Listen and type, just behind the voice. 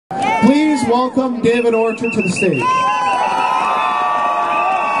Please welcome David Orchard to the stage.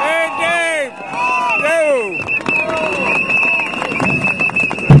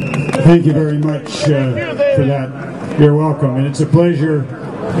 Thank you very much for that. You're welcome. And it's a pleasure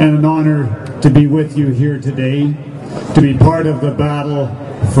and an honor to be with you here today, to be part of the battle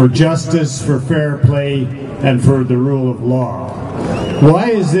for justice, for fair play, and for the rule of law.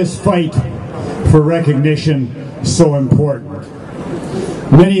 Why is this fight for recognition so important?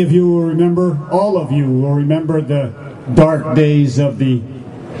 Many of you will remember, all of you will remember the dark days of the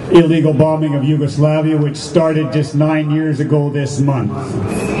illegal bombing of Yugoslavia, which started just 9 years ago this month.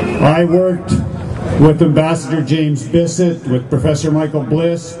 I worked with Ambassador James Bissett, with Professor Michael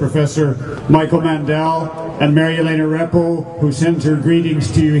Bliss, Professor Michael Mandel, and Mary Elena Repo, who sends her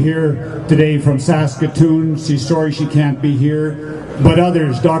greetings to you here today from Saskatchewan. She's sorry she can't be here. But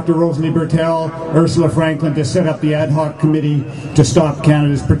others, Dr. Rosalie Bertel, Ursula Franklin, to set up the ad hoc committee to stop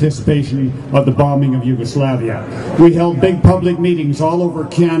Canada's participation of the bombing of Yugoslavia. We held big public meetings all over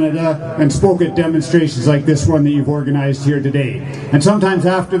Canada and spoke at demonstrations like this one that you've organized here today. And sometimes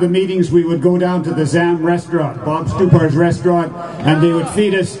after the meetings we would go down to the ZAM restaurant, Bob Stupar's restaurant, and they would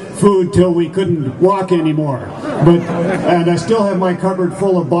feed us food till we couldn't walk anymore. And I still have my cupboard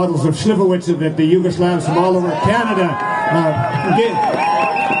full of bottles of Slivovitz that the Yugoslavs from all over Canada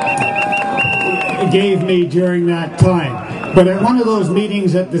gave me during that time. But at one of those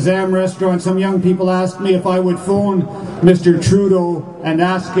meetings at the ZAM restaurant, some young people asked me if I would phone Mr. Trudeau and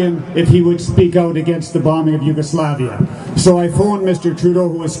ask him if he would speak out against the bombing of Yugoslavia. So I phoned Mr. Trudeau,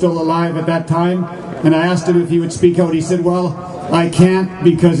 who was still alive at that time, and I asked him if he would speak out. He said, well, I can't,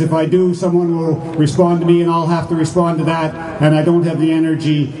 because if I do, someone will respond to me and I'll have to respond to that, and I don't have the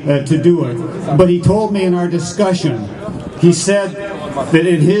energy to do it. But he told me in our discussion, he said that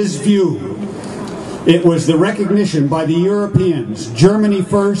in his view, it was the recognition by the Europeans, Germany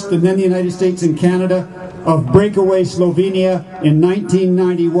first and then the United States and Canada, of breakaway Slovenia in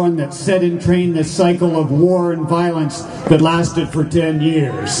 1991 that set in train this cycle of war and violence that lasted for 10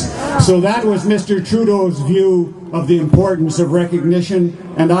 years. So that was Mr. Trudeau's view of the importance of recognition,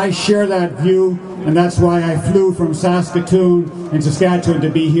 and I share that view, and that's why I flew from Saskatoon in Saskatchewan to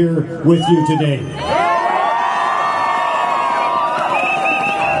be here with you today.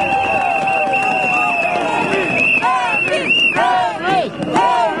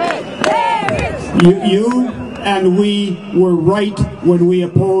 You and we were right when we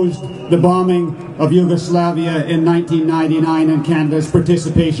opposed the bombing of Yugoslavia in 1999 and Canada's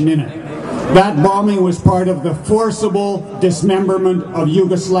participation in it. That bombing was part of the forcible dismemberment of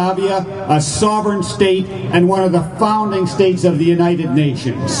Yugoslavia, a sovereign state and one of the founding states of the United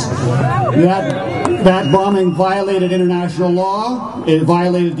Nations. That bombing violated international law, it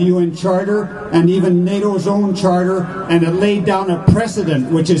violated the UN Charter and even NATO's own charter, and it laid down a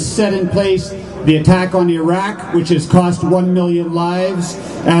precedent which is set in place. The attack on Iraq, which has cost 1 million lives,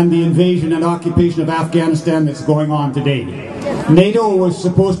 and the invasion and occupation of Afghanistan that's going on today. NATO was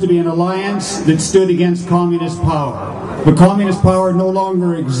supposed to be an alliance that stood against communist power. But communist power no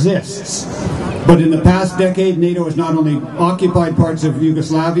longer exists. But in the past decade, NATO has not only occupied parts of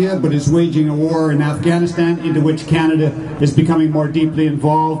Yugoslavia, but is waging a war in Afghanistan, into which Canada is becoming more deeply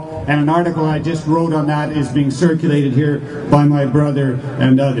involved. And an article I just wrote on that is being circulated here by my brother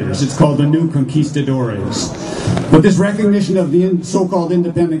and others. It's called The New Conquistadores. But this recognition of the so-called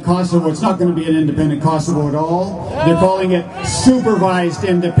independent Kosovo, it's not going to be an independent Kosovo at all. They're calling it supervised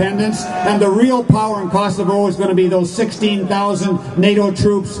independence. And the real power in Kosovo is going to be those 16,000 NATO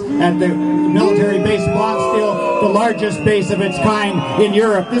troops at the military base Bonstil, the largest base of its kind in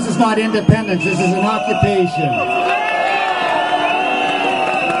Europe. This is not independence, this is an occupation.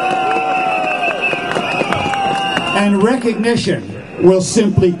 And recognition will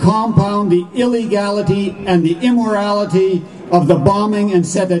simply compound the illegality and the immorality of the bombing and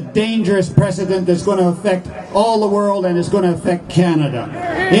set a dangerous precedent that's going to affect all the world and is going to affect Canada.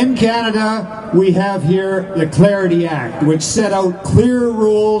 In Canada, we have here the Clarity Act, which set out clear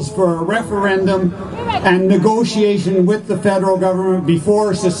rules for a referendum and negotiation with the federal government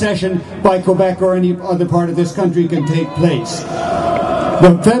before secession by Quebec or any other part of this country can take place.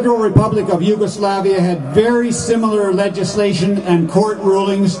 The Federal Republic of Yugoslavia had very similar legislation and court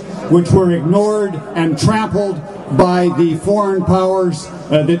rulings which were ignored and trampled by the foreign powers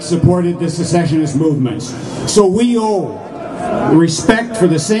that supported the secessionist movements. So we owe respect for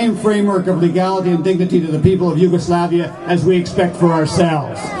the same framework of legality and dignity to the people of Yugoslavia as we expect for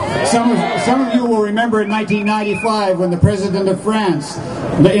ourselves. Some of you will remember in 1995 when the President of France,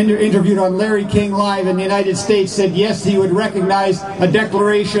 interviewed on Larry King Live in the United States, said yes, he would recognize a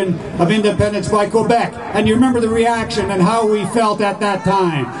declaration of independence by Quebec. And you remember the reaction and how we felt at that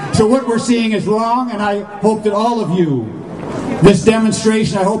time. So what we're seeing is wrong, and I hope that all of you, this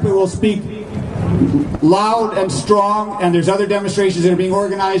demonstration, I hope it will speak loud and strong, and there's other demonstrations that are being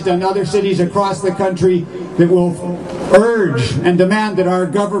organized in other cities across the country that will urge and demand that our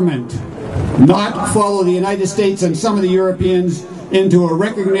government not follow the United States and some of the Europeans into a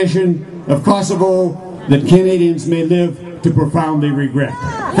recognition of Kosovo that Canadians may live to profoundly regret.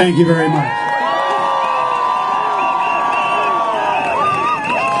 Thank you very much.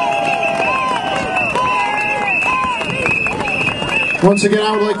 Once again,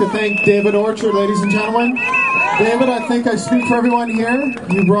 I would like to thank David Orchard, ladies and gentlemen. David, I think I speak for everyone here.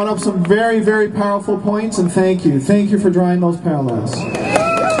 You brought up some very, very powerful points, and thank you. Thank you for drawing those parallels.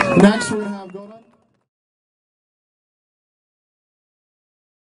 Next,